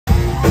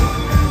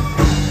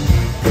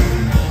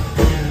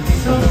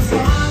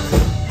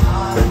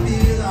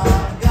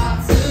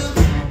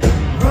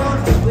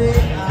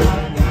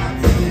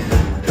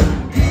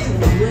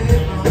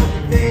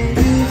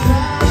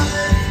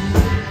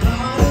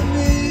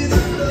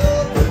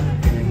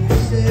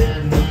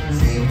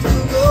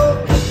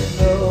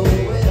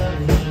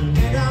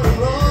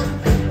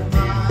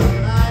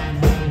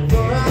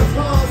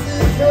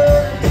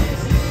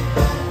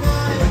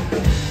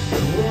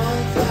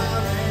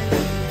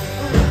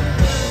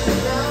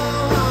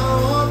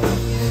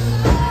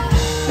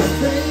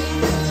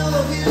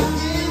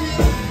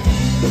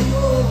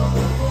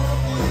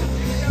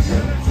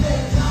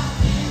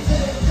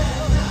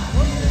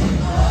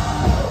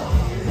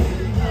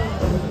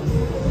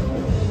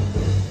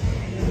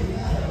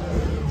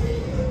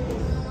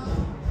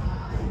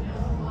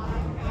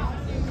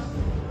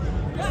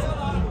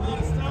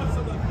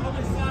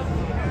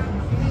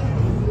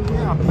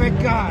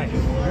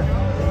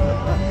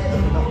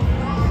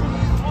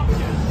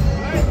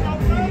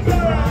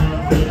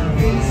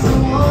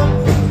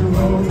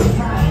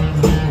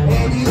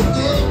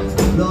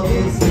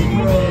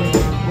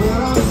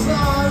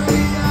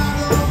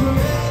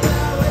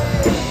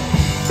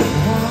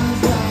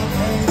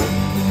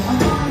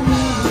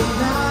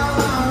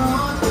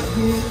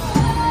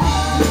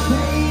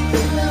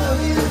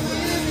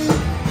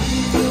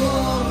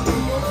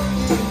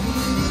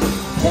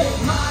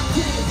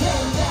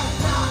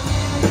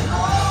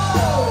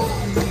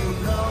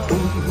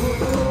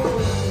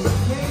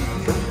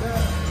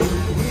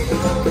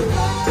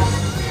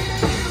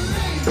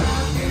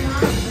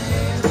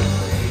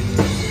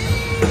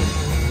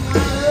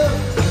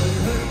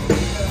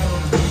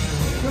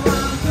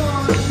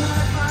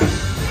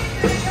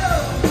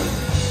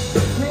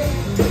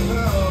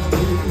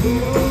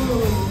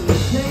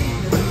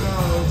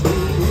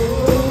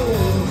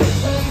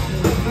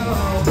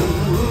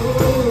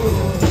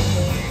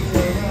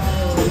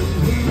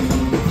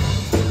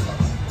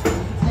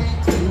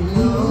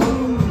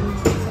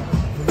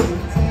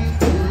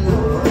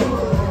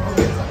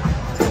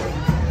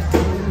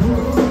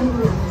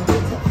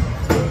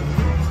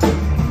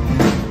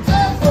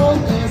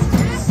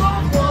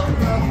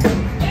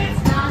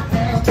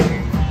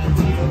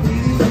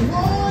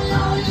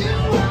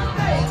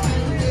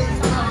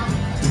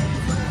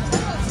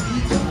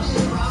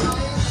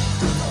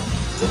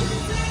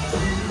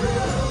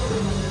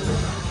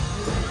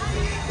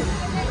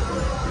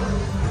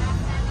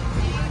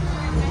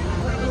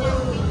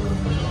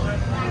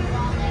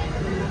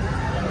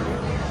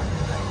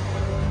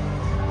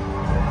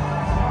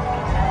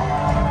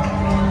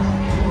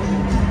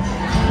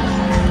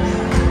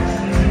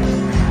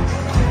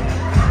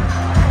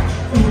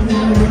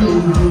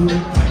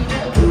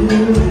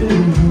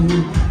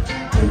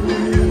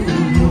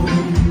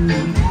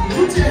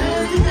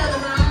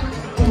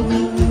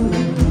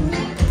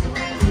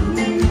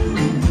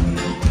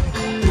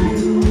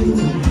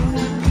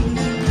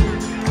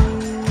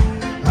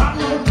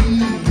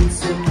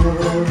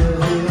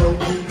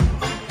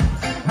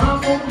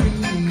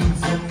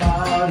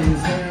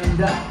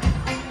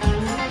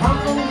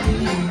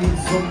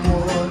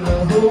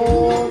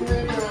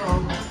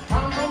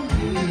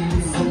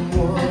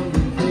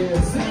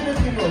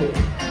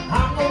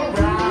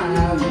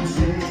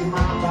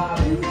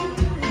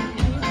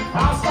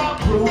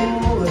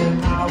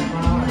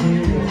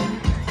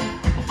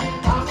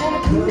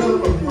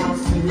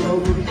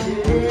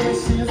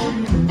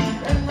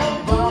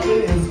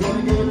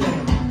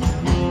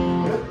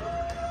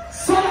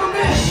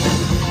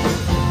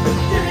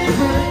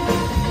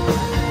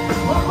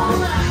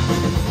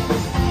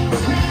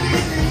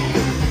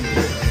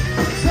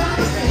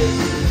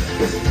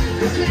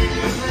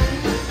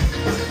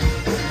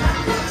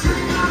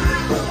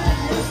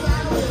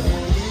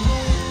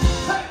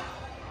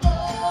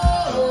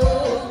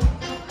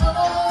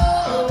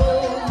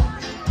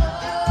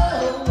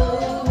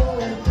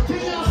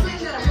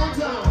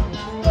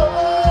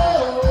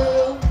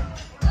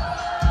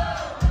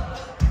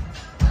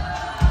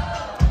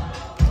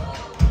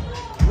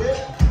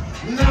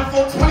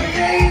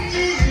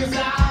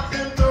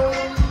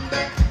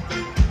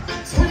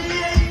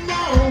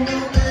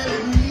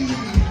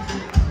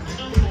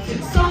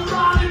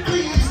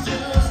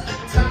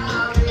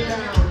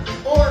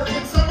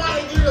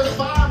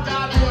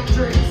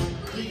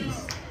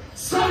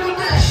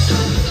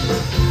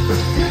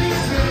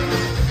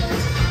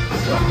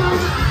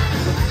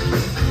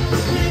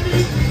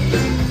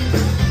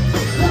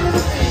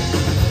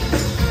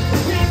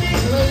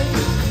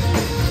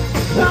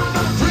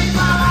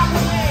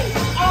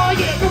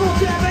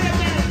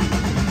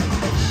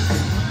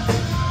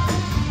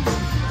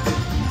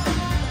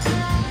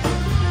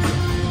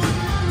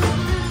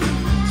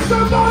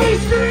Somebody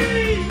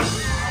scream!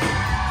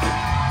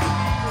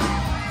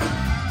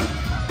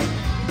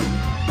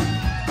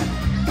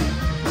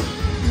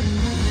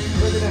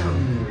 Put it down.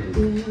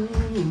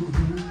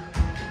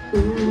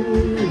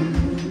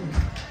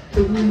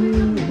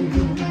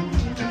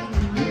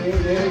 Yeah.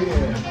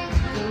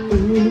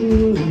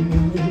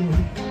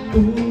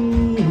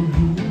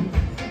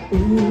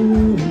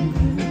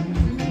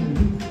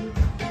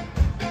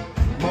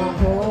 My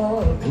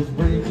heart was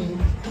breaking,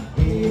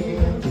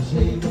 hands were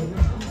shaking,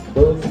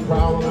 bugs were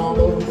crawling all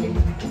over me.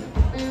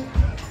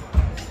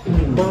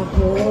 My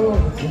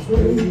heart was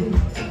breaking,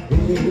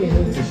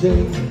 hands were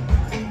shaking,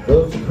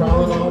 bugs were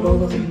crawling all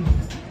over me.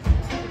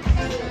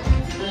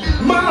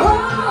 My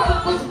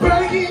heart was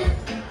breaking,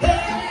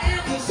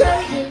 hands were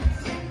shaking,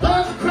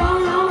 bugs were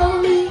crawling all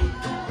over me.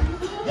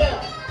 Yeah.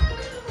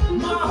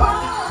 My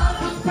heart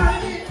was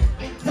breaking,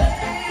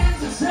 hands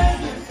were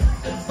shaking,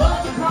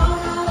 bugs were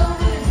crawling all over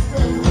me.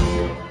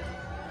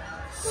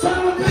 Son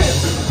of a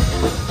bitch,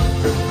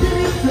 give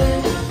me a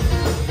drink,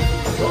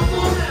 one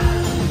more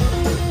night,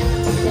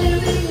 give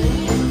me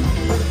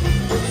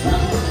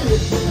son of a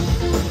bitch,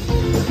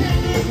 give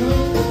me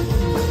good,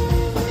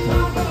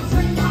 I'm gonna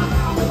drink my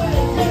heart away,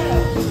 yeah,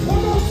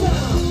 one more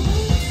time,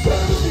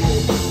 son of a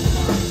bitch,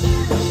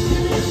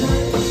 give me a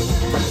drink,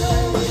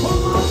 one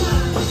more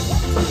night,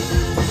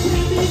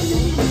 give me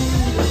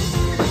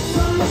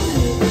son of a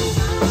bitch,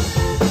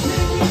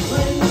 give me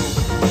drink,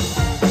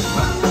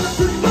 I'm gonna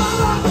drink my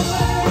heart away.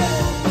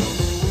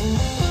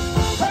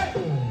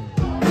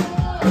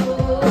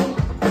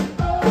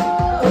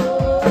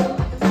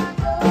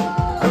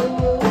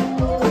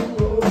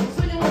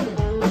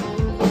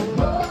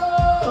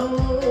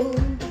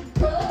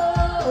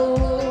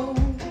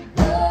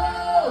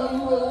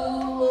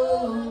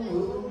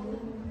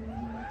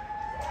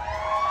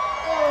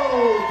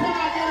 Can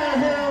I get a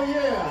hell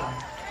yeah?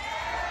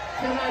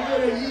 Can I get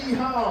a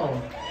yeehaw?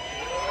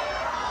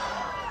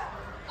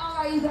 All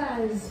right, you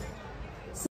guys.